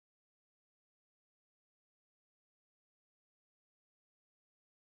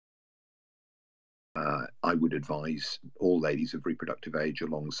I would advise all ladies of reproductive age,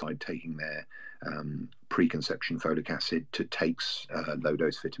 alongside taking their preconception folic acid, to take low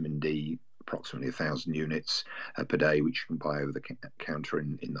dose vitamin D, approximately 1,000 units per day, which you can buy over the counter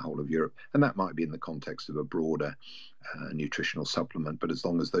in the whole of Europe. And that might be in the context of a broader nutritional supplement. But as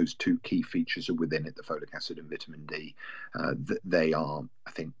long as those two key features are within it, the folic acid and vitamin D, they are,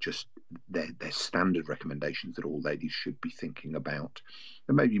 I think, just they're standard recommendations that all ladies should be thinking about.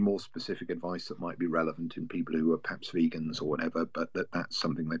 There may be more specific advice that might be relevant in people who are perhaps vegans or whatever, but that's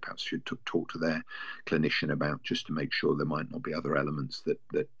something they perhaps should talk to their clinician about, just to make sure there might not be other elements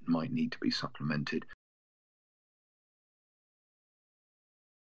that might need to be supplemented.